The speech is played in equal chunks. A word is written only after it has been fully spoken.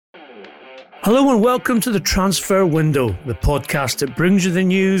Hello and welcome to the Transfer Window, the podcast that brings you the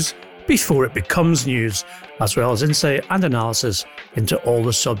news before it becomes news, as well as insight and analysis into all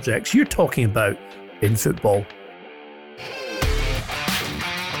the subjects you're talking about in football.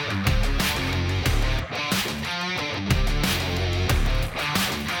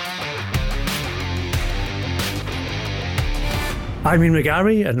 I'm Ian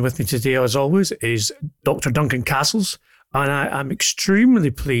McGarry, and with me today, as always, is Dr. Duncan Castles. And I am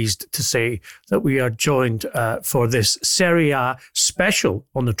extremely pleased to say that we are joined for this Serie A special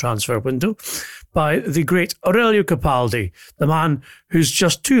on the transfer window by the great Aurelio Capaldi, the man who's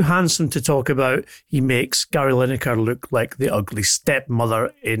just too handsome to talk about. He makes Gary Lineker look like the ugly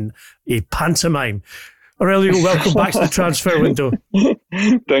stepmother in a pantomime. Aurelio, welcome back to the transfer window.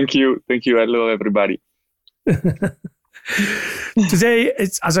 Thank you. Hello, everybody. Today,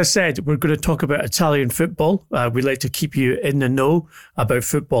 as I said, we're going to talk about Italian football. We like to keep you in the know about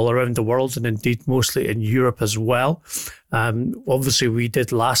football around the world and indeed mostly in Europe as well. Obviously, we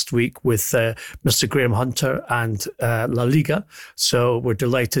did last week with Mr. Graham Hunter and La Liga. So we're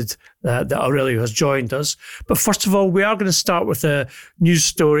delighted that Aurelio has joined us. But first of all, we are going to start with a news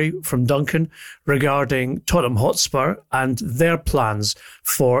story from Duncan regarding Tottenham Hotspur and their plans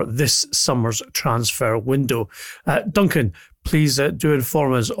for this summer's transfer window. Duncan, please do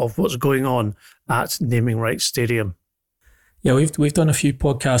inform us of what's going on at Naming Rights Stadium. Yeah, we've done a few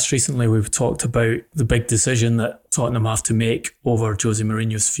podcasts recently. We've talked about the big decision that Tottenham have to make over Jose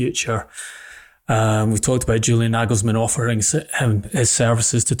Mourinho's future. We've talked about Julian Nagelsmann offering him his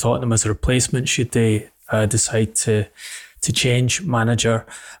services to Tottenham as a replacement should they decide to change manager.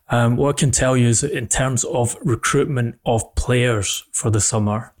 What I can tell you is that in terms of recruitment of players for the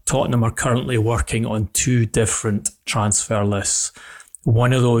summer, Tottenham are currently working on two different transfer lists.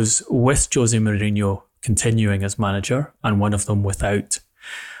 One of those with Jose Mourinho continuing as manager and one of them without,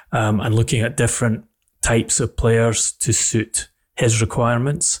 and looking at different types of players to suit his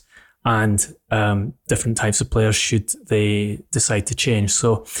requirements and different types of players should they decide to change.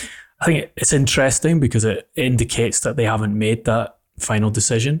 So I think it's interesting because it indicates that they haven't made that final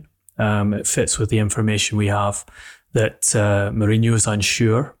decision. It fits with the information we have that Mourinho is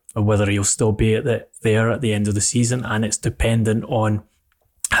unsure of whether he'll still be there at the end of the season, and it's dependent on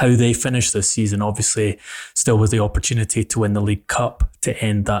how they finish this season. Obviously, still with the opportunity to win the League Cup to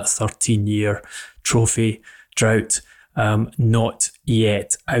end that 13-year trophy drought. Not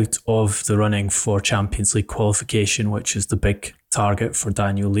yet out of the running for Champions League qualification, which is the big target for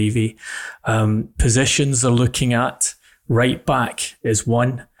Daniel Levy. Positions they're looking at, right back is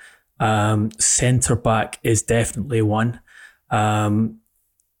one. Centre back is definitely one.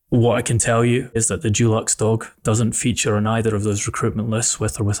 What I can tell you is that the Dulux dog doesn't feature on either of those recruitment lists,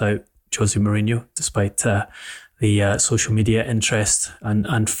 with or without Jose Mourinho, despite the social media interest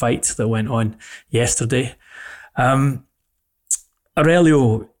and fight that went on yesterday.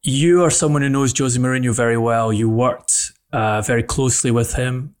 Aurelio, you are someone who knows Jose Mourinho very well. You worked very closely with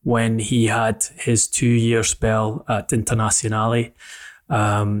him when he had his 2-year spell at Internazionale.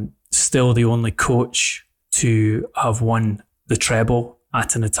 Still the only coach to have won the treble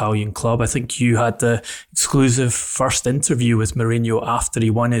at an Italian club. I think you had the exclusive first interview with Mourinho after he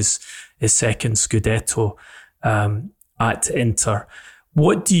won his second Scudetto at Inter.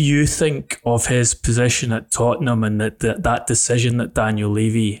 What do you think of his position at Tottenham and that decision that Daniel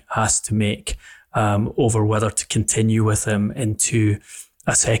Levy has to make over whether to continue with him into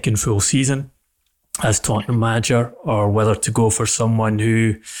a second full season as Tottenham manager, or whether to go for someone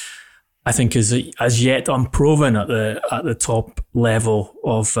who I think is as yet unproven at the top level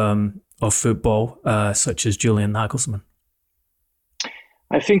of football, such as Julian Nagelsmann?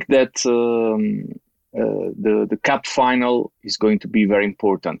 I think that the cup final is going to be very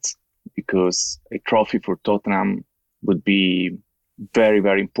important, because a trophy for Tottenham would be very,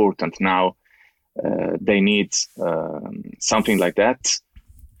 very important now. They need something like that.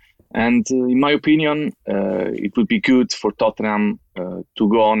 And in my opinion, it would be good for Tottenham to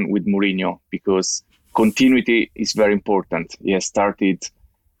go on with Mourinho, because continuity is very important. He has started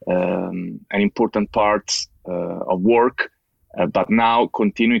an important part of work, but now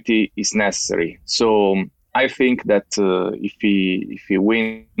continuity is necessary. So I think that if he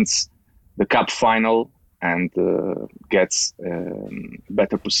wins the cup final and gets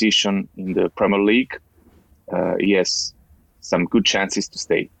better position in the Premier League, he has some good chances to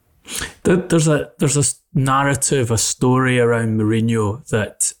stay. There's a narrative, a story around Mourinho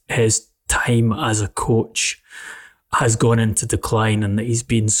that his time as a coach has gone into decline and that he's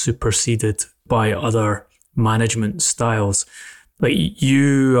been superseded by other management styles. Like,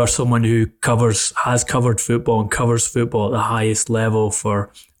 you are someone who has covered football and covers football at the highest level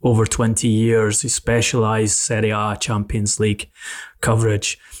for over 20 years, he specialised Serie A, Champions League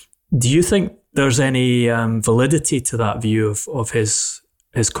coverage. Do you think there's any validity to that view of his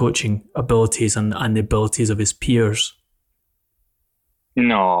coaching abilities and the abilities of his peers?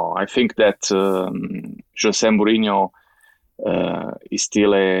 No, I think that Jose Mourinho is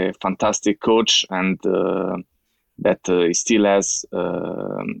still a fantastic coach, and that he still has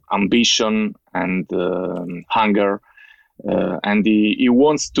ambition and hunger, and he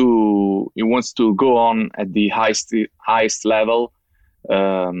wants to go on at the highest level.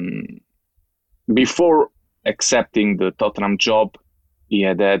 Before accepting the Tottenham job, he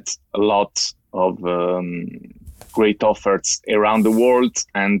had a lot of great offers around the world,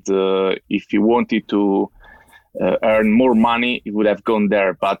 and if he wanted to earn more money, he would have gone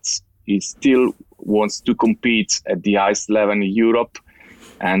there. But he still wants to compete at the highest level in Europe,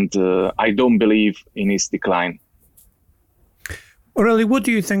 and I don't believe in his decline. Aurelio, what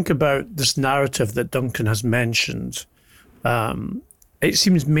do you think about this narrative that Duncan has mentioned? It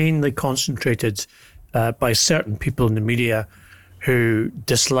seems mainly concentrated by certain people in the media who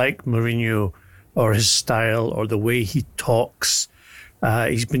dislike Mourinho or his style or the way he talks.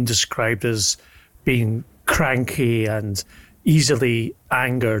 He's been described as being cranky and easily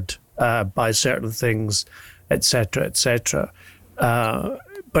angered by certain things, etc., etc.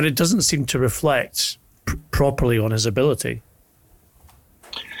 But it doesn't seem to reflect properly on his ability.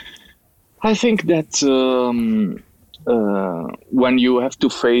 I think that when you have to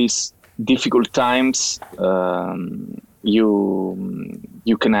face difficult times,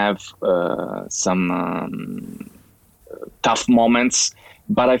 you can have some tough moments,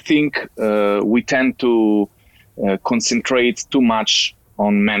 but I think we tend to concentrate too much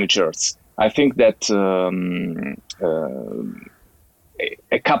on managers. I think that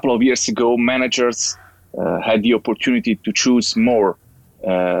a couple of years ago, managers had the opportunity to choose more.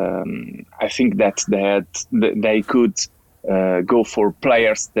 I think that they could go for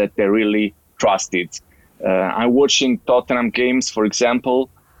players that they really trusted. I'm watching Tottenham games, for example,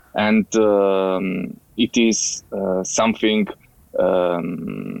 and it is something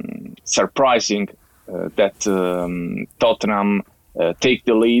surprising that Tottenham take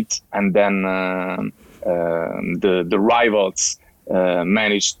the lead, and then the rivals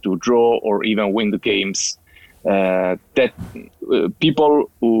manage to draw or even win the games. That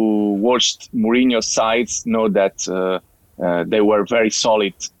people who watched Mourinho's sides know that they were very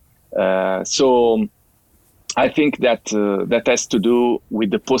solid. So I think that that has to do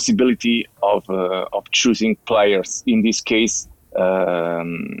with the possibility of choosing players. In this case,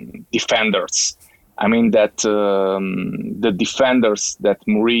 defenders. I mean that the defenders that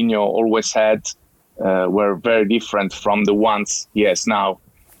Mourinho always had were very different from the ones he has now.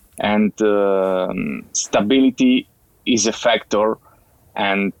 And stability is a factor,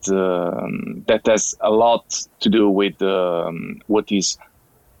 and that has a lot to do with what is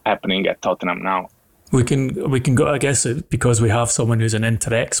happening at Tottenham now. We can go, I guess, because we have someone who's an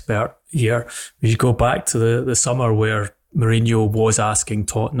inter-expert here. We should go back to the summer where Mourinho was asking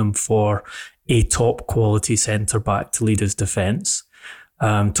Tottenham for a top quality centre-back to lead his defence.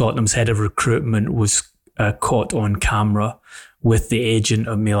 Tottenham's head of recruitment was caught on camera with the agent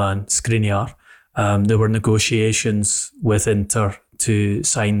of Milan, Skriniar. There were negotiations with Inter to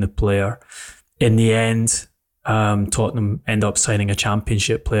sign the player. In the end, Tottenham end up signing a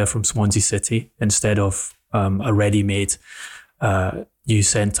championship player from Swansea City instead of a ready-made new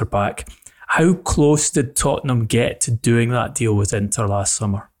centre-back. How close did Tottenham get to doing that deal with Inter last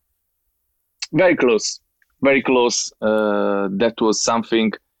summer? Very close. Very close. That was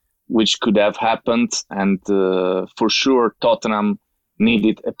something which could have happened, and for sure Tottenham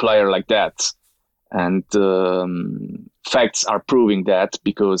needed a player like that. And facts are proving that,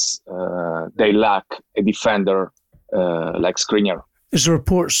 because they lack a defender like Skriniar. There's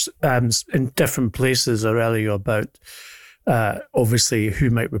reports in different places, Aurelio, about obviously who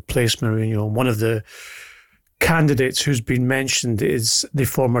might replace Mourinho. One of the candidates who's been mentioned is the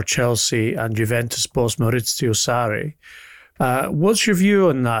former Chelsea and Juventus boss Maurizio Sarri. What's your view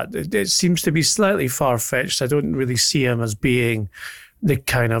on that? It seems to be slightly far-fetched. I don't really see him as being the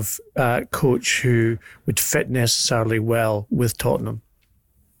kind of coach who would fit necessarily well with Tottenham.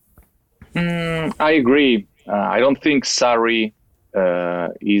 I agree. I don't think Sarri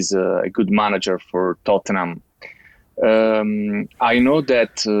is a good manager for Tottenham. I know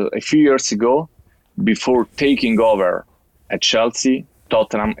that a few years ago, before taking over at Chelsea,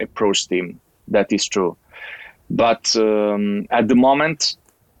 Tottenham approached him. That is true. But at the moment,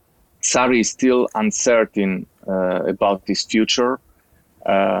 Sarri is still uncertain about his future.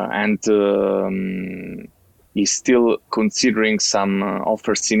 And he's still considering some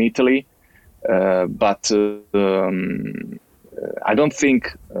offers in Italy, but I don't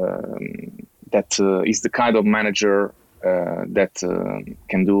think that he's the kind of manager that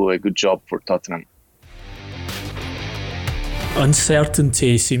can do a good job for Tottenham.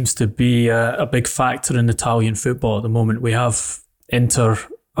 Uncertainty seems to be a big factor in Italian football at the moment. We have Inter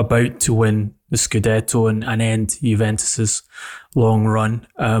about to win the Scudetto and end Juventus's long run,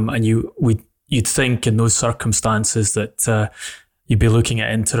 and you'd think in those circumstances that you'd be looking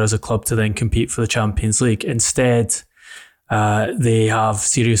at Inter as a club to then compete for the Champions League. Instead, they have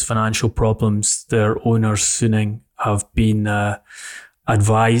serious financial problems. Their owners, Suning, have been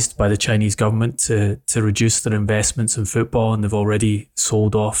advised by the Chinese government to reduce their investments in football, and they've already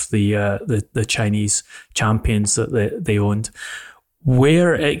sold off the Chinese champions that they owned.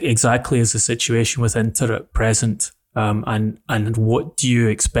 Where exactly is the situation with Inter at present, and what do you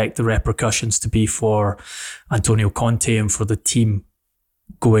expect the repercussions to be for Antonio Conte and for the team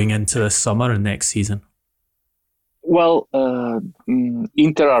going into this summer and next season? Well,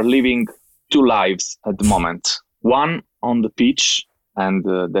 Inter are living two lives at the moment. One on the pitch, and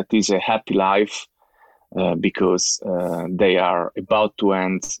that is a happy life because they are about to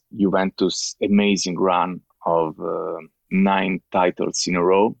end Juventus' amazing run of 9 titles in a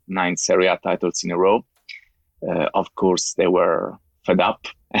row, 9 Serie A titles in a row. Of course, they were fed up,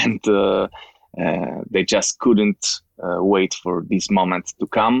 and they just couldn't wait for this moment to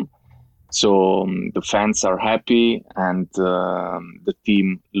come. So the fans are happy, and the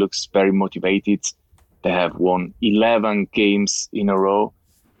team looks very motivated. They have won 11 games in a row.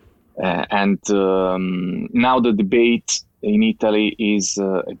 And now the debate in Italy is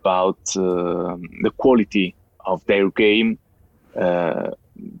about the quality of their game.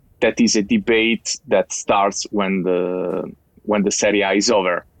 That is a debate that starts when the Serie A is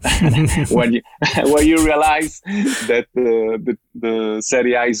over. when you realize that the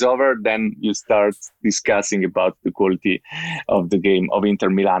Serie A is over, then you start discussing about the quality of the game of Inter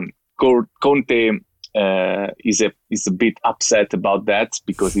Milan. Conte is a bit upset about that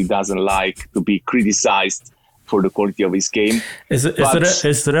because he doesn't like to be criticized for the quality of his game. Is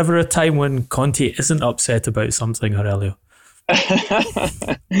there ever a time when Conte isn't upset about something, Aurelio?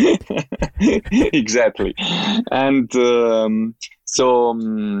 Exactly. And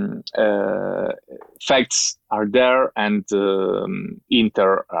facts are there, and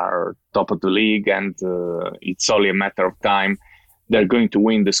Inter are top of the league, and it's only a matter of time. They're going to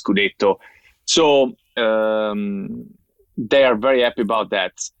win the Scudetto. So they are very happy about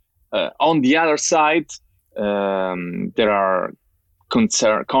that. On the other side, there are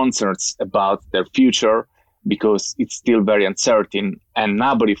concerns about their future, because it's still very uncertain, and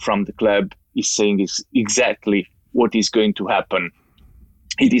nobody from the club is saying exactly what is going to happen.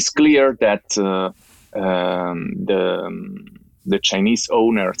 It is clear that the Chinese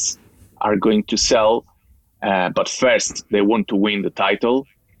owners are going to sell, but first they want to win the title,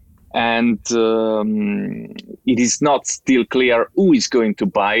 and it is not still clear who is going to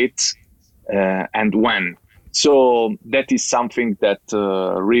buy it and when. So that is something that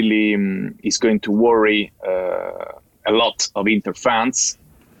really is going to worry a lot of Inter fans.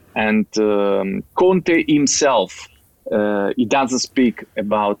 And Conte himself, he doesn't speak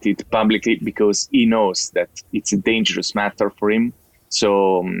about it publicly because he knows that it's a dangerous matter for him.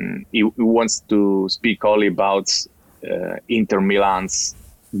 So he wants to speak only about Inter Milan's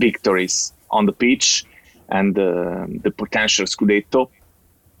victories on the pitch and the potential Scudetto.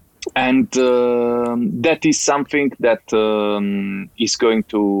 And that is something that is going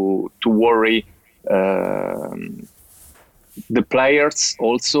to worry the players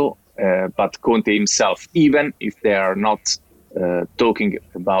also, but Conte himself, even if they are not talking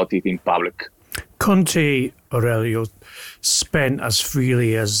about it in public. Conte, Aurelio, spent as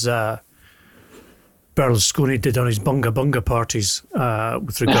freely as Berlusconi did on his bunga bunga parties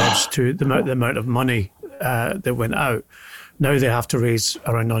with regards to the amount of money that went out. Now they have to raise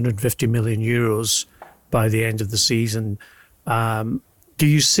around 150 million euros by the end of the season. Do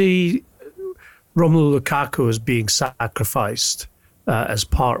you see Romelu Lukaku as being sacrificed as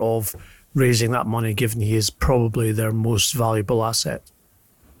part of raising that money, given he is probably their most valuable asset?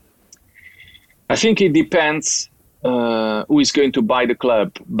 I think it depends who is going to buy the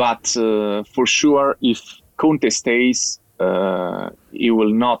club. But for sure, if Conte stays, he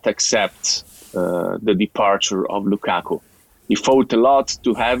will not accept the departure of Lukaku. He fought a lot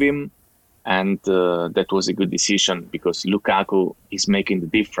to have him, and that was a good decision because Lukaku is making the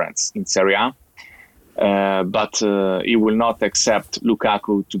difference in Serie A. But he will not accept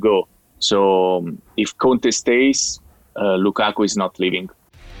Lukaku to go. So if Conte stays, Lukaku is not leaving.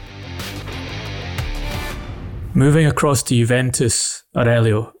 Moving across to Juventus,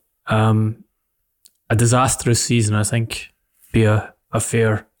 Aurelio, a disastrous season, I think, be a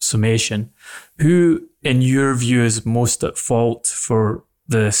fair summation. Who, in your view, is most at fault for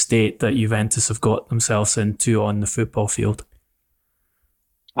the state that Juventus have got themselves into on the football field?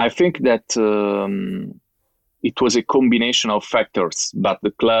 I think that it was a combination of factors, but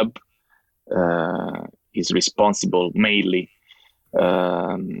the club is responsible mainly.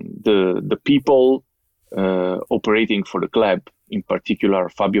 The people operating for the club, in particular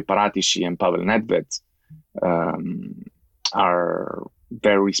Fabio Paratici and Pavel Nedved, are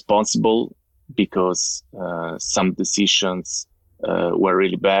very responsible because some decisions were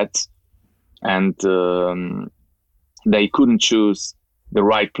really bad, and they couldn't choose the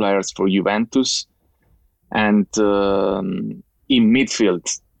right players for Juventus. And in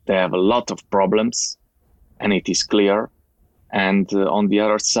midfield, they have a lot of problems, and it is clear. And on the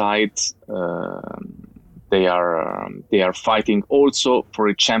other side, they are fighting also for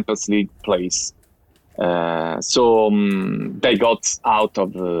a Champions League place. So they got out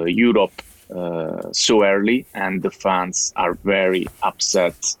of Europe so early, and the fans are very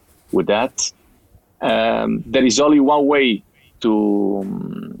upset with that. There is only one way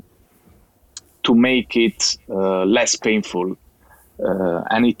to make it less painful,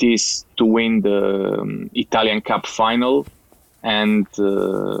 and it is to win the Italian Cup final and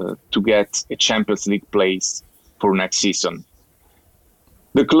to get a Champions League place for next season.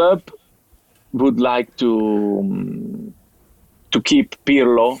 The club would like to keep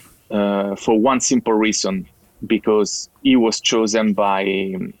Pirlo for one simple reason, because he was chosen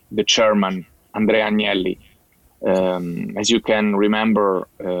by the chairman, Andrea Agnelli. As you can remember,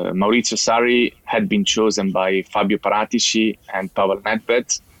 Maurizio Sarri had been chosen by Fabio Paratici and Pavel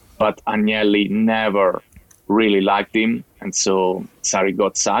Nedved, but Agnelli never really liked him, and so Sarri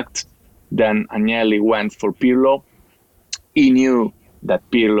got sacked. Then Agnelli went for Pirlo. He knew that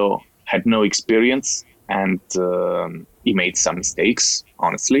Pirlo had no experience, and he made some mistakes,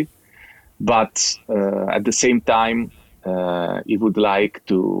 honestly. But at the same time, he would like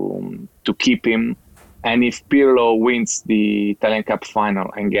to keep him. And if Pirlo wins the Italian Cup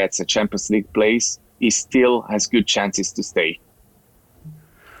final and gets a Champions League place, he still has good chances to stay.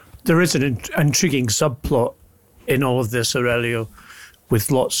 There is an intriguing subplot in all of this, Aurelio, with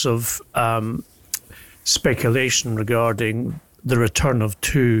lots of speculation regarding the return of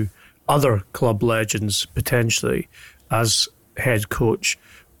two other club legends potentially as head coach,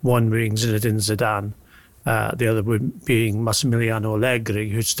 one being Zinedine Zidane, the other being Massimiliano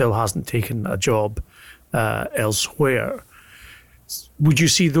Allegri, who still hasn't taken a job elsewhere. Would you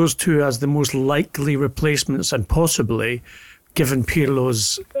see those two as the most likely replacements, and possibly, given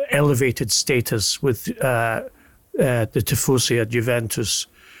Pirlo's elevated status with the Tifosi at Juventus,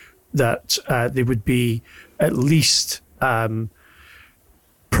 that they would be at least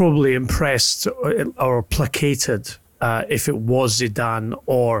probably impressed or placated if it was Zidane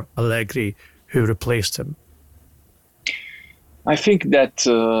or Allegri who replaced him? I think that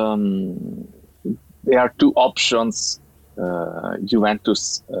there are two options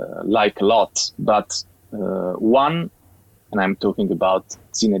Juventus like a lot, but one, and I'm talking about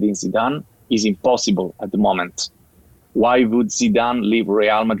Zinedine Zidane, is impossible at the moment. Why would Zidane leave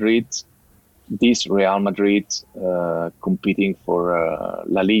Real Madrid? This Real Madrid competing for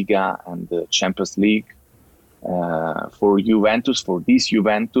La Liga and the Champions League, for Juventus, for this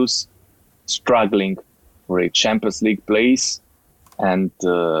Juventus struggling for a Champions League place and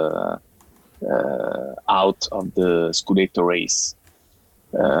out of the Scudetto race.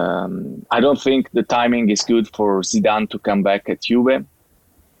 I don't think the timing is good for Zidane to come back at Juve.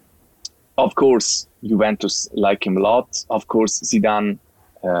 Of course, Juventus like him a lot. Of course, Zidane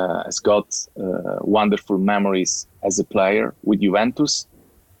has got wonderful memories as a player with Juventus,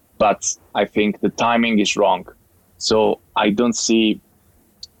 but I think the timing is wrong. So I don't see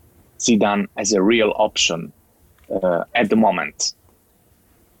Zidane as a real option at the moment.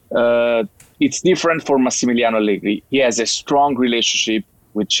 It's different for Massimiliano Allegri. He has a strong relationship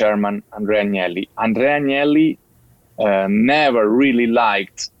with chairman Andrea Agnelli. Andrea Agnelli never really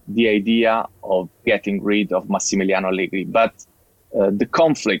liked the idea of getting rid of Massimiliano Allegri, but the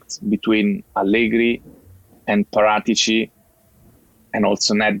conflict between Allegri and Paratici and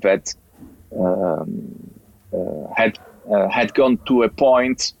also Nedved had gone to a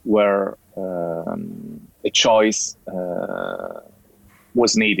point where a choice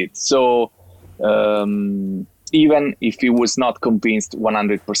was needed. So even if he was not convinced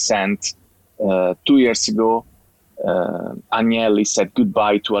 100%, 2 years ago, Agnelli said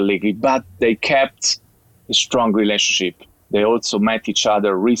goodbye to Allegri, but they kept a strong relationship. They also met each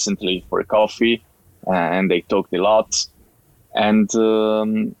other recently for a coffee, and they talked a lot. And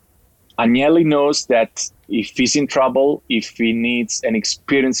Agnelli knows that if he's in trouble, if he needs an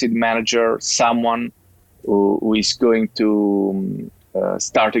experienced manager, someone who is going to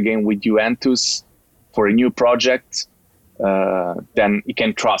start again with Juventus for a new project, then he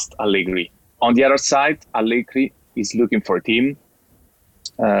can trust Allegri. On the other side, Allegri is looking for a team.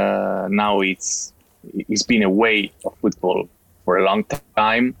 Now he's been away of football for a long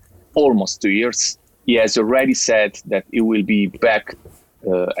time, almost 2 years. He has already said that he will be back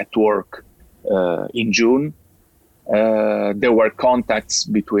at work in June. There were contacts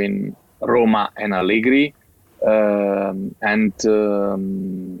between Roma and Allegri, and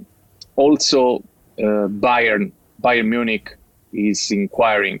also Bayern Munich is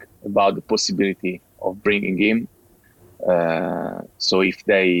inquiring about the possibility of bringing him. So if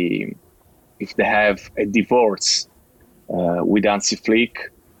they have a divorce with Hansi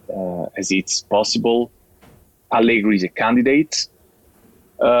Flick, as it's possible, Allegri is a candidate.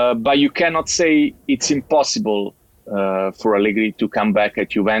 But you cannot say it's impossible for Allegri to come back at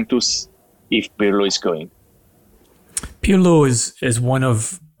Juventus if Pirlo is going. Pirlo is one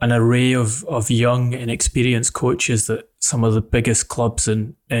of an array of young and experienced coaches that some of the biggest clubs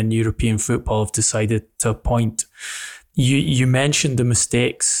in European football have decided to appoint. You mentioned the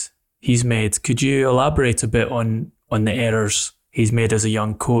mistakes he's made. Could you elaborate a bit on the errors he's made as a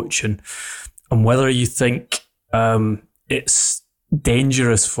young coach, and whether you think it's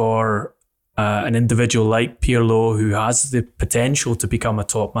dangerous for an individual like Pirlo, who has the potential to become a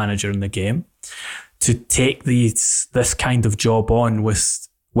top manager in the game, to take this kind of job on with,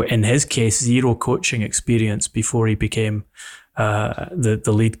 in his case, zero coaching experience before he became the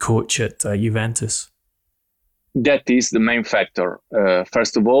lead coach at Juventus? That is the main factor.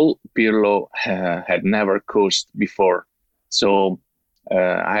 First of all, Pirlo had never coached before. So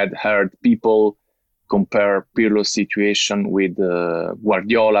I had heard people compare Pirlo's situation with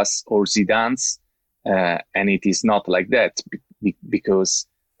Guardiola's or Zidane's, and it is not like that, because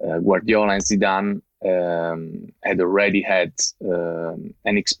Guardiola and Zidane had already had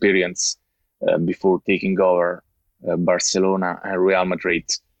an experience before taking over Barcelona and Real Madrid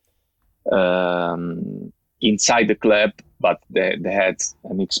inside the club, but they had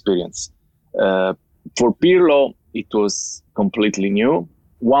an experience. For Pirlo, it was completely new.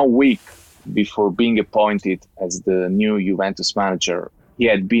 1 week before being appointed as the new Juventus manager, he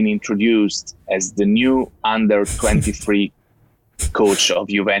had been introduced as the new under-23 coach of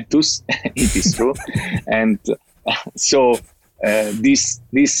Juventus. It is true. And so this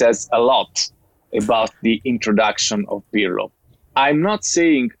says a lot about the introduction of Pirlo. I'm not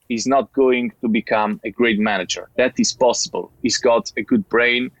saying he's not going to become a great manager. That is possible. He's got a good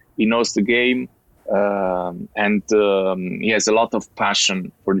brain. He knows the game. And he has a lot of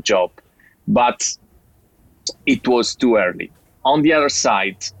passion for the job. But it was too early. On the other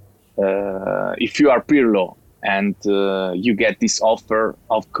side, if you are Pirlo and you get this offer,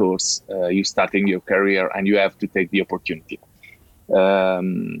 of course, you starting your career and you have to take the opportunity.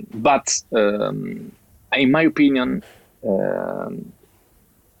 But in my opinion,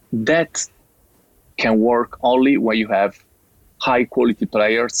 that can work only when you have high quality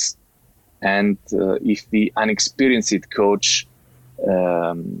players, and if the inexperienced coach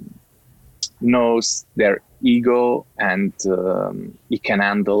knows their ego and he can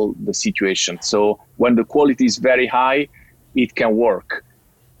handle the situation. So when the quality is very high, it can work.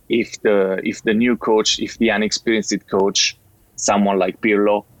 If the new coach, if the inexperienced coach, someone like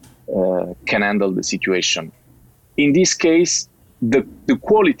Pirlo, can handle the situation. In this case, the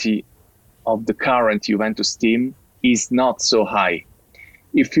quality of the current Juventus team is not so high.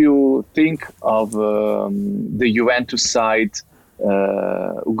 If you think of the Juventus side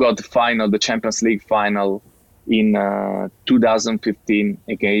who got the Champions League final in 2015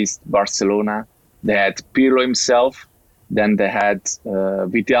 against Barcelona, they had Pirlo himself, then they had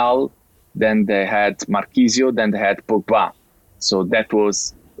Vidal, then they had Marchisio, then they had Pogba. So that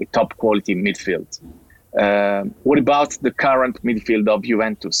was a top quality midfield. What about the current midfield of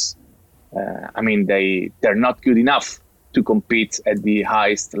Juventus? They're not good enough to compete at the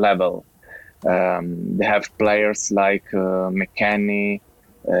highest level. They have players like McKennie,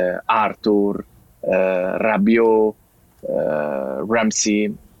 Arthur, Rabiot,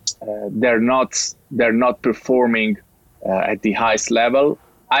 Ramsey. They're not performing at the highest level.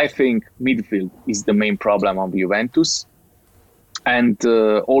 I think midfield is the main problem of Juventus. And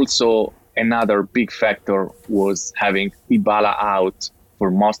also another big factor was having Dybala out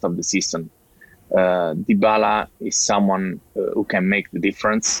for most of the season. Dybala is someone who can make the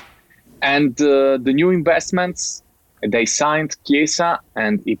difference. And the new investments, they signed Chiesa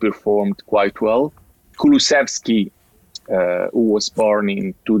and he performed quite well. Kulusevski, who was born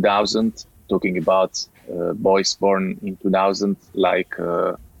in 2000, talking about boys born in 2000, like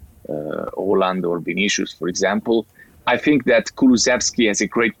Holland or Vinicius, for example. I think that Kulusevski has a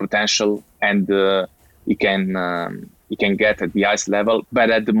great potential, and he can get at the highest level.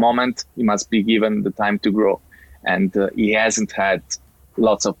 But at the moment, he must be given the time to grow, and he hasn't had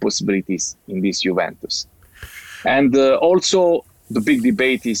lots of possibilities in this Juventus. And also, the big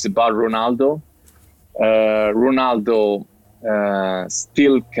debate is about Ronaldo. Ronaldo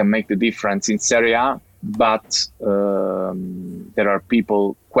still can make the difference in Serie A, but there are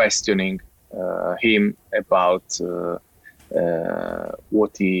people questioning him about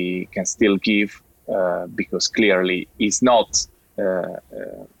what he can still give, because clearly he's not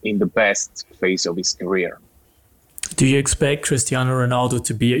in the best phase of his career. Do you expect Cristiano Ronaldo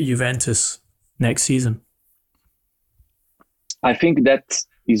to be at Juventus next season? I think that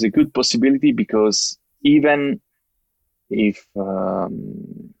is a good possibility, because even if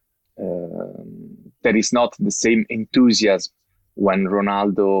there is not the same enthusiasm when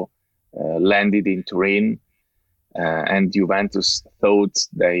Ronaldo landed in Turin, and Juventus thought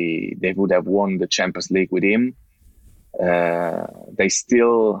they would have won the Champions League with him, they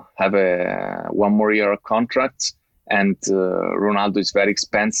still have a 1 more year contract, and Ronaldo is very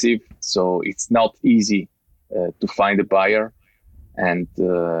expensive, so it's not easy to find a buyer. And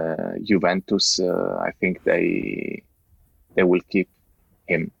Juventus, I think they will keep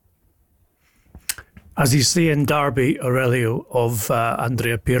him. As you say in Derby, Aurelio, of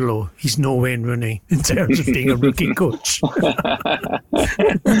Andrea Pirlo, he's no Wayne Rooney in terms of being a rookie coach.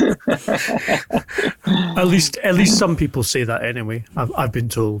 At least some people say that anyway. I've been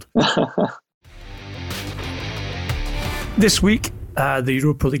told. This week, the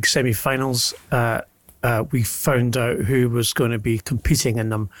Europa League semi-finals, we found out who was going to be competing in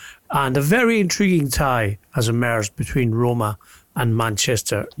them, and a very intriguing tie has emerged between Roma and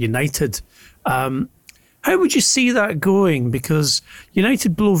Manchester United. How would you see that going? Because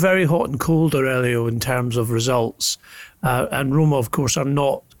United blow very hot and cold, Aurelio, in terms of results. And Roma, of course, are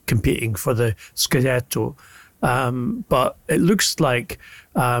not competing for the Scudetto. But it looks like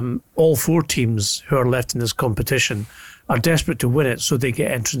all 4 teams who are left in this competition are desperate to win it so they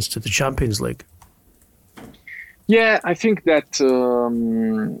get entrance to the Champions League. Yeah, I think that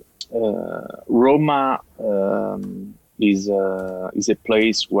Roma is a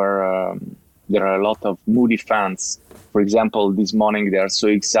place where there are a lot of moody fans. For example, this morning they are so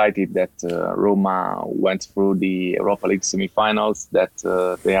excited that Roma went through the Europa League semi-finals that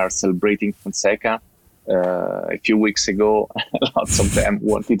they are celebrating Fonseca. A few weeks ago, lots of them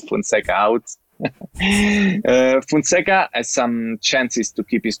wanted Fonseca out. Fonseca has some chances to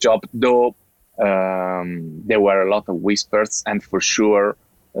keep his job, though there were a lot of whispers, and for sure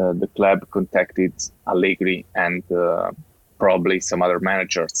the club contacted Allegri and probably some other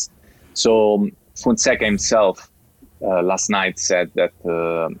managers. So Fonseca himself last night said that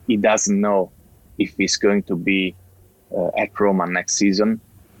he doesn't know if he's going to be at Roma next season.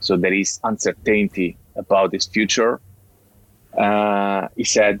 So there is uncertainty about his future. He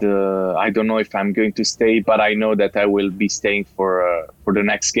said, I don't know if I'm going to stay, but I know that I will be staying for the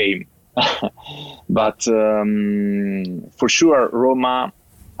next game. But for sure, Roma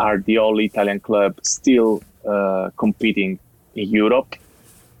are the only Italian club still competing in Europe,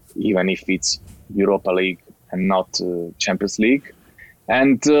 even if it's Europa League and not Champions League.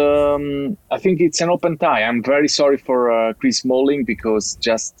 And I think it's an open tie. I'm very sorry for Chris Smalling, because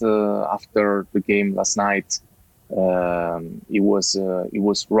just after the game last night, he was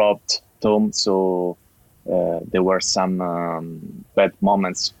robbed, Tom. So there were some bad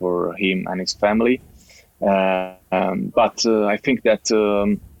moments for him and his family. But I think that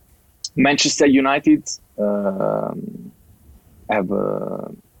Manchester United have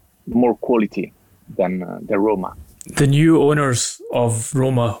more quality than Roma. The new owners of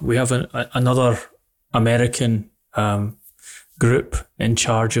Roma, we have another American group in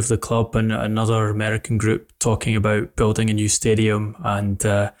charge of the club, and another American group talking about building a new stadium and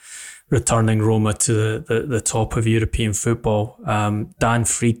returning Roma to the top of European football. Dan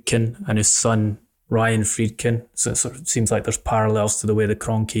Friedkin and his son Ryan Friedkin, so it sort of seems like there's parallels to the way the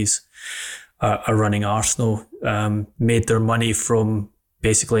Kroenkes are running Arsenal, made their money from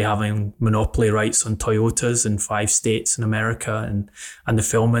basically having monopoly rights on Toyotas in 5 states in America and the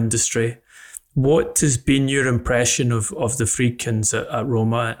film industry. What has been your impression of the Friedkins at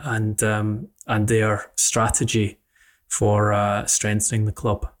Roma and their strategy for strengthening the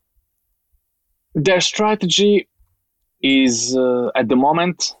club? Their strategy is, at the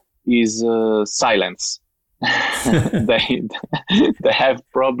moment, is silence. they have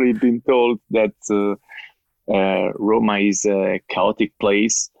probably been told that Roma is a chaotic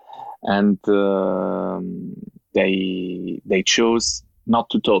place, and they chose not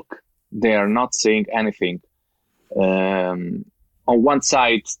to talk. They are not saying anything. On one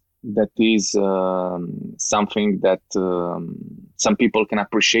side, that is something that some people can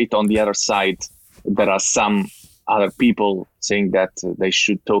appreciate. On the other side, there are some other people saying that they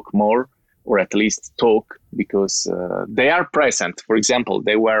should talk more, or at least talk, because they are present. For example,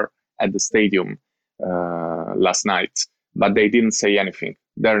 they were at the stadium last night, but they didn't say anything.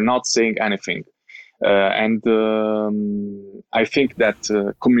 They're not saying anything. And I think that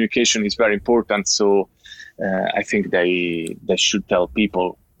communication is very important. So I think they should tell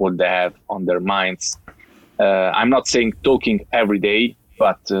people what they have on their minds. I'm not saying talking every day,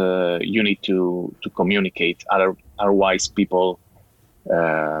 but you need to communicate. Otherwise, people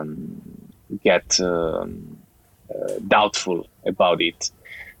get doubtful about it.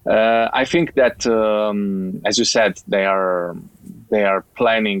 I think that, as you said, they are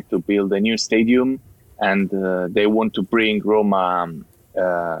planning to build a new stadium, and they want to bring Roma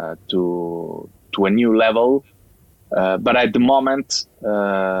to a new level. But at the moment,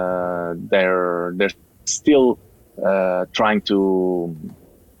 they're still trying to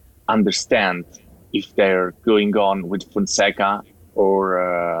understand if they're going on with Fonseca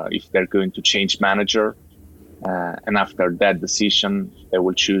or if they're going to change manager. And after that decision, they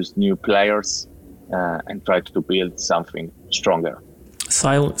will choose new players and try to build something stronger.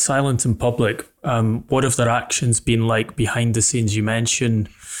 Silent in public. What have their actions been like behind the scenes? You mentioned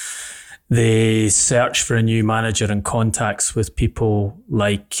the search for a new manager and contacts with people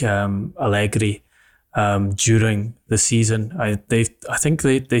like Allegri during the season. I think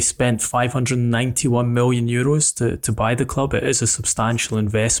they spent 591 million euros to buy the club. It is a substantial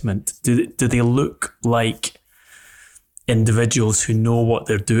investment. Do they look like individuals who know what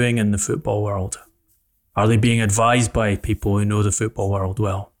they're doing in the football world? Are they being advised by people who know the football world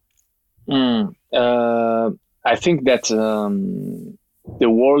well? I think that the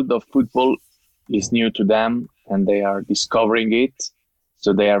world of football is new to them, and they are discovering it.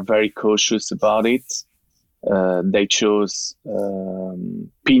 So they are very cautious about it. They chose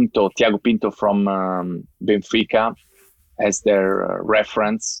Thiago Pinto from Benfica as their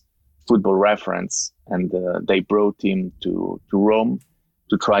football reference, and they brought him to Rome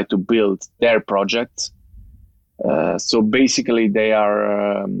to try to build their project. So basically, they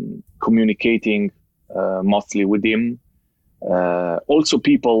are communicating mostly with him. Also,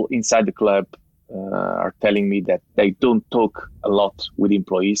 people inside the club are telling me that they don't talk a lot with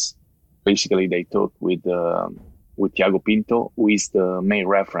employees. Basically, they talk with Thiago Pinto, who is the main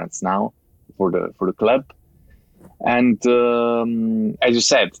reference now for the club. And as you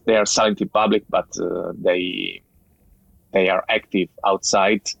said, they are silent in public, but they are active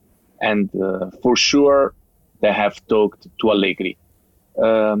outside, and for sure they have talked to Allegri.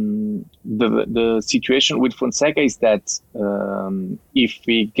 The situation with Fonseca is that if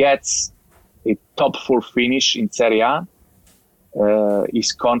he gets a top 4 finish in Serie A,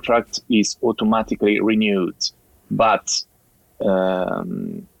 his contract is automatically renewed. But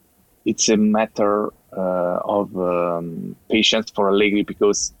it's a matter of patience for Allegri,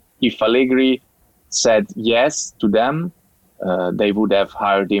 because if Allegri said yes to them, they would have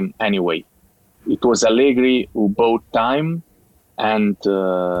hired him anyway. It was Allegri who bought time, and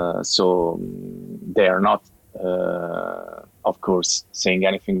so they are not, of course, saying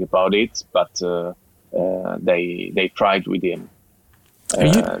anything about it, but they tried with him.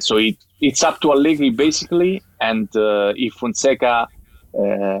 So it's up to Allegri, basically, and if Fonseca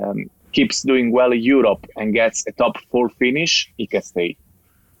keeps doing well in Europe and gets a top 4 finish, he can stay.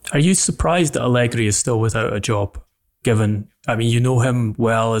 Are you surprised that Allegri is still without a job? Given, I mean, you know him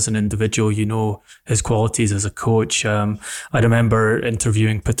well as an individual, you know his qualities as a coach. I remember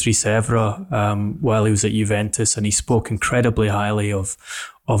interviewing Patrice Evra while he was at Juventus, and he spoke incredibly highly of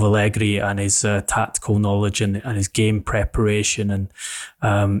Allegri and his tactical knowledge and his game preparation, and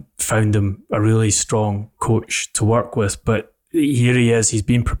found him a really strong coach to work with. But here he is, he's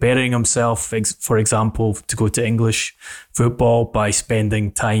been preparing himself, for example, to go to English football by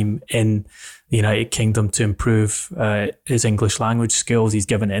spending time in the United Kingdom to improve his English language skills. He's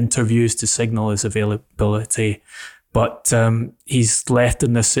given interviews to signal his availability, but he's left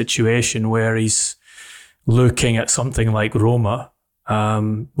in this situation where he's looking at something like Roma,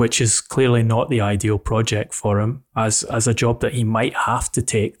 which is clearly not the ideal project for him, as a job that he might have to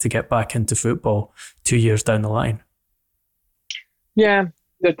take to get back into football 2 years down the line. Yeah,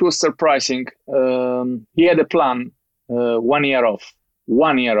 that was surprising. He had a plan, 1 year off,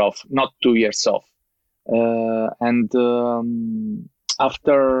 not 2 years off. and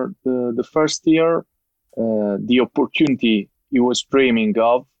after the first year, the opportunity he was dreaming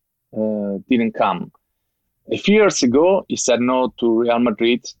of didn't come. A few years ago, he said no to Real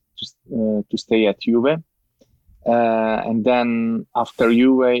Madrid to stay at Juve. And then after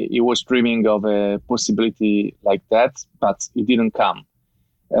Juve, he was dreaming of a possibility like that, but it didn't come.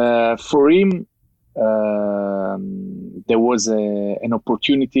 For him, there was an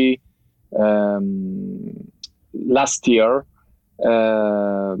opportunity last year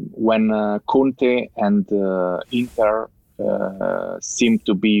when Conte and Inter seemed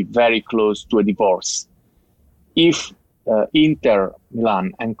to be very close to a divorce. If Inter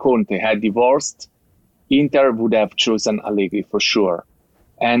Milan and Conte had divorced, Inter would have chosen Allegri for sure.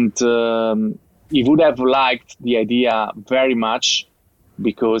 And he would have liked the idea very much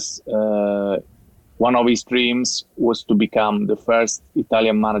because one of his dreams was to become the first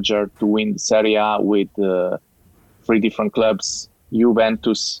Italian manager to win Serie A with 3 different clubs,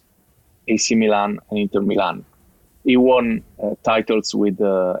 Juventus, AC Milan, and Inter Milan. He won titles with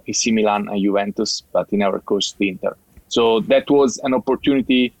AC Milan and Juventus, but he never coached Inter. So that was an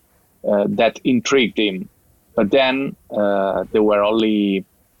opportunity that intrigued him. But then there were only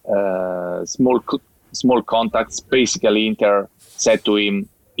small contacts. Basically, Inter said to him,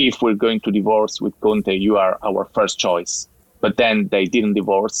 if we're going to divorce with Conte, you are our first choice. But then they didn't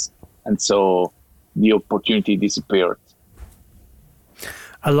divorce, and so the opportunity disappeared.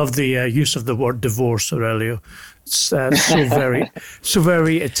 I love the use of the word divorce, Aurelio. It's so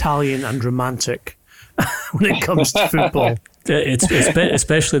very Italian and romantic when it comes to football. It's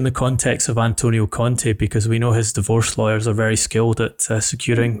especially in the context of Antonio Conte, because we know his divorce lawyers are very skilled at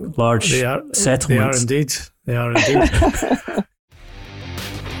securing large settlements. They are indeed.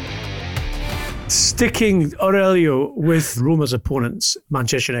 Sticking, Aurelio, with Roma's opponents,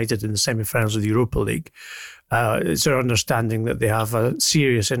 Manchester United, in the semi-finals of the Europa League, it's our understanding that they have a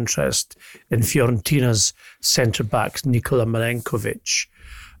serious interest in Fiorentina's centre-back, Nikola Milenkovic.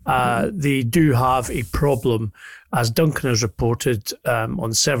 They do have a problem, as Duncan has reported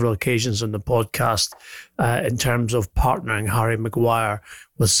on several occasions on the podcast, in terms of partnering Harry Maguire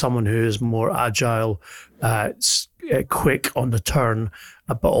with someone who is more agile, quick on the turn,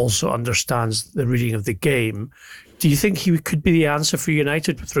 but also understands the reading of the game. Do you think he could be the answer for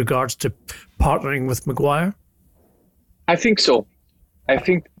United with regards to partnering with Maguire? I think so. I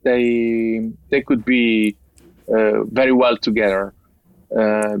think they could be very well together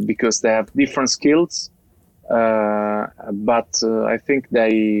because they have different skills. But I think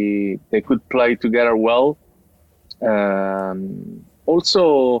they could play together well.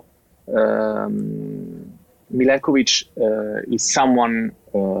 Also, Milenkovic is someone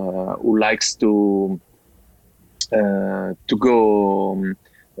who likes to go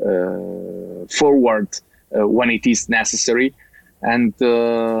forward when it is necessary, and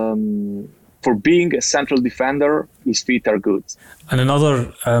for being a central defender, his feet are good. And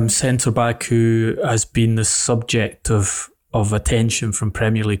another centre-back who has been the subject of attention from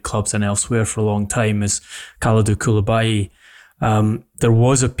Premier League clubs and elsewhere for a long time is Kalidou Koulibaly. There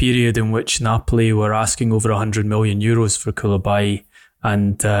was a period in which Napoli were asking over 100 million euros for Koulibaly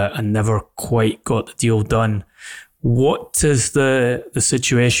and never quite got the deal done. What is the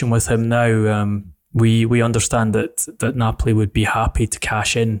situation with him now? We understand that Napoli would be happy to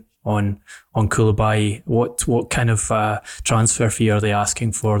cash in on Koulibaly. What kind of transfer fee are they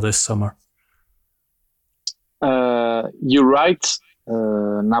asking for this summer? You're right.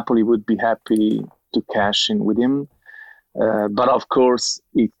 Napoli would be happy to cash in with him. But of course,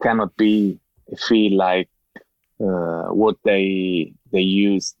 it cannot be a fee like what they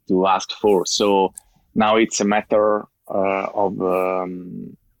used to ask for. So now it's a matter of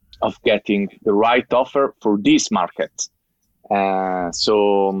getting the right offer for this market.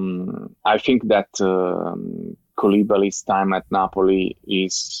 So I think that Koulibaly's time at Napoli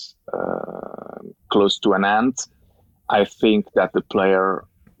is close to an end. I think that the player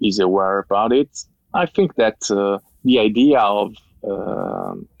is aware about it. I think that the idea of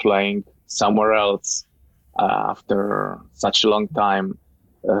playing somewhere else after such a long time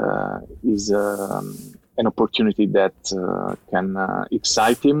is an opportunity that can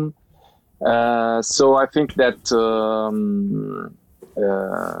excite him. So I think that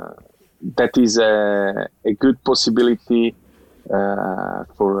that is a good possibility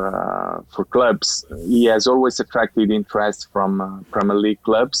for clubs. He has always attracted interest from Premier League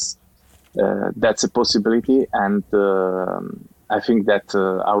clubs. That's a possibility, and I think that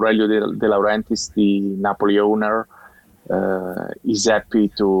Aurelio De Laurentiis, the Napoli owner, is happy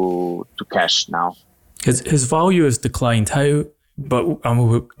to cash now. His value has declined. How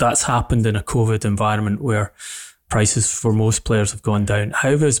but that's happened in a COVID environment where prices for most players have gone down.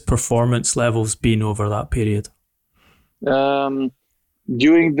 How has performance levels been over that period?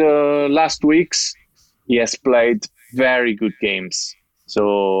 During the last weeks, he has played very good games.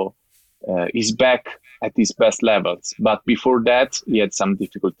 So he's back at his best levels. But before that, he had some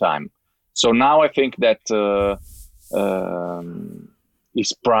difficult time. So now I think that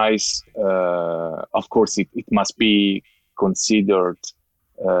his price, of course, it must be considered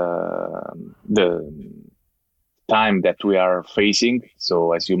the time that we are facing.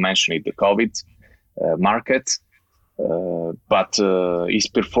 So as you mentioned, the COVID market. But his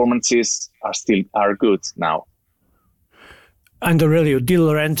performances are good now. And Aurelio De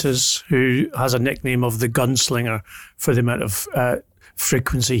Laurentiis, who has a nickname of the gunslinger for the amount of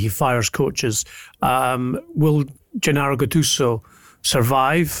frequency he fires coaches, will Gennaro Gattuso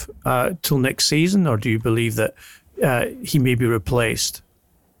survive till next season, or do you believe that he may be replaced?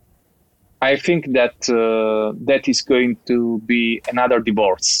 I think that that is going to be another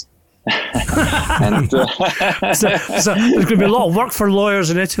divorce. And so there's going to be a lot of work for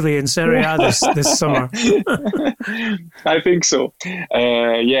lawyers in Italy in Serie A this summer. I think so.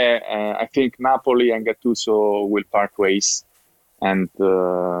 I think Napoli and Gattuso will part ways, and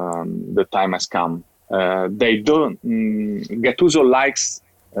the time has come. Gattuso likes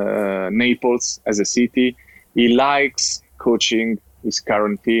Naples as a city. He likes coaching his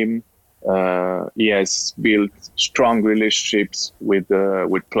current team. He has built strong relationships with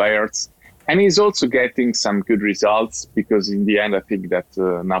players, and he's also getting some good results, because in the end I think that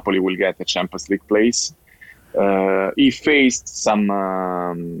Napoli will get a Champions League place. He faced some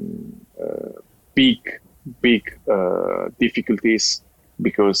big difficulties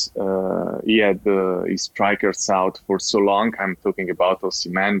because he had his strikers out for so long. I'm talking about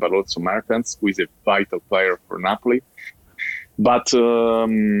Osimhen, but also Mertens, who is a vital player for Napoli. But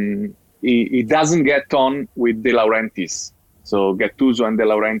he doesn't get on with De Laurentiis. So Gattuso and De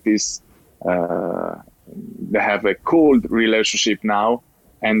Laurentiis, they have a cold relationship now,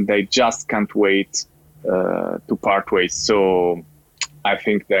 and they just can't wait to part ways. So I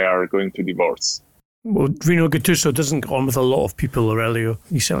think they are going to divorce. Well, Rino Gattuso doesn't get on with a lot of people, Aurelio.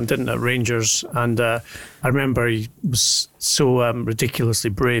 He certainly didn't at Rangers. And I remember he was so ridiculously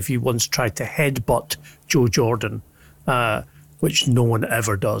brave. He once tried to headbutt Joe Jordan, which no one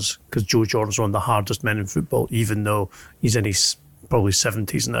ever does, because Joe Jordan's one of the hardest men in football, even though he's in his probably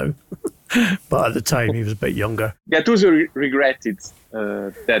 70s now. But at the time, he was a bit younger. Gattuso regretted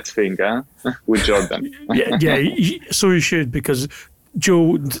that thing with Jordan. yeah, so he should, because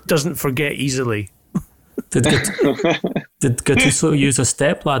Joe doesn't forget easily. Did Gattuso use a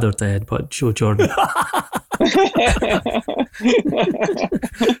stepladder to headbutt Joe Jordan?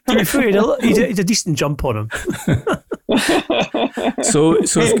 To be fair, he did a decent jump on him. So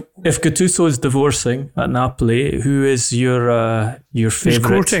if Gattuso is divorcing at Napoli, who is your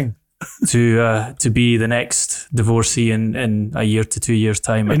favourite to be the next divorcee in a year to 2 years'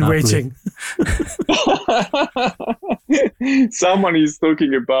 time at Napoli? Waiting. Someone is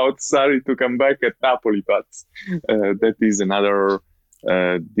talking about Sarri to come back at Napoli, but that is another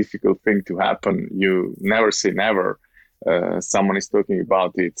difficult thing to happen. You never say never. Someone is talking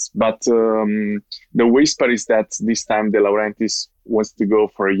about it. But the whisper is that this time De Laurentiis wants to go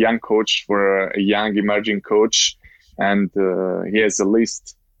for a young coach, for a young emerging coach, and he has a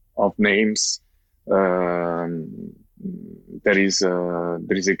list of names. There is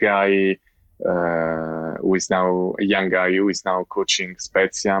a guy who is now a young guy who is now coaching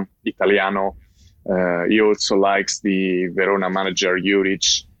Spezia, Italiano. He also likes the Verona manager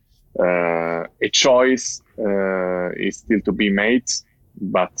Juric. A choice is still to be made,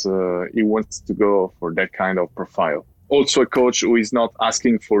 but he wants to go for that kind of profile. Also a coach who is not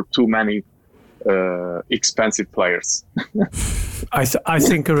asking for too many expensive players. I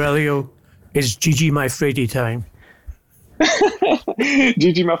think, Aurelio, it's Gigi Manfredi time.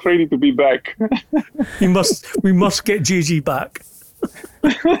 Gigi Manfredi to be back. We must get Gigi back.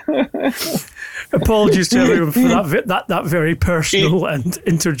 Apologies to everyone for that very personal and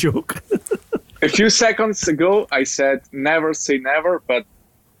interjoke. A few seconds ago, I said never say never, but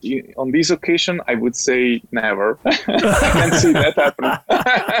on this occasion, I would say never. I can't see that happening.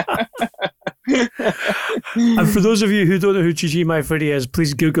 And for those of you who don't know who Gigi Manfredi is,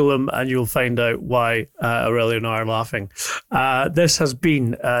 please Google him and you'll find out why Aurelio and I are laughing. This has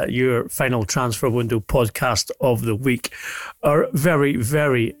been your final Transfer Window podcast of the week. Our very,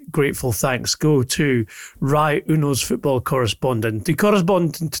 very grateful thanks go to Rai Uno's football correspondent, the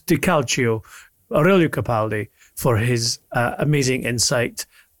correspondent di Calcio, Aurelio Capaldi, for his amazing insight,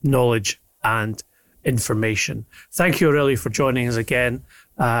 knowledge and information. Thank you, Aurelio, for joining us again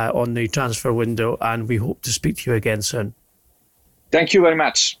on the transfer window, and we hope to speak to you again soon. Thank you very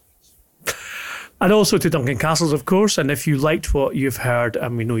much. And also to Duncan Castles, of course. And if you liked what you've heard,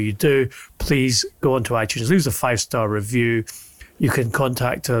 and we know you do, please go onto iTunes, leave us a 5-star review. You can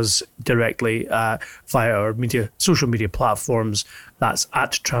contact us directly via our social media platforms. That's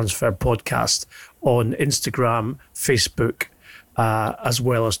at Transfer Podcast on Instagram, Facebook, as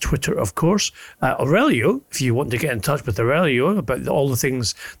well as Twitter, of course. Aurelio, if you want to get in touch with Aurelio about all the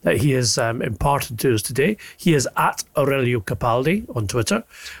things that he has imparted to us today, he is at Aurelio Capaldi on Twitter.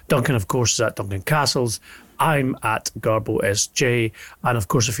 Duncan, of course, is at Duncan Castles. I'm at Garbo SJ. And of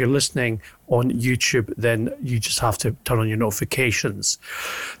course, if you're listening on YouTube, then you just have to turn on your notifications.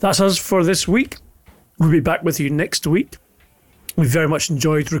 That's us for this week. We'll be back with you next week. We very much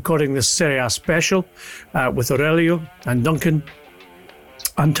enjoyed recording this Serie A special with Aurelio and Duncan.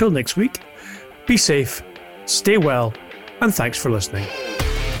 Until next week, be safe, stay well, and thanks for listening.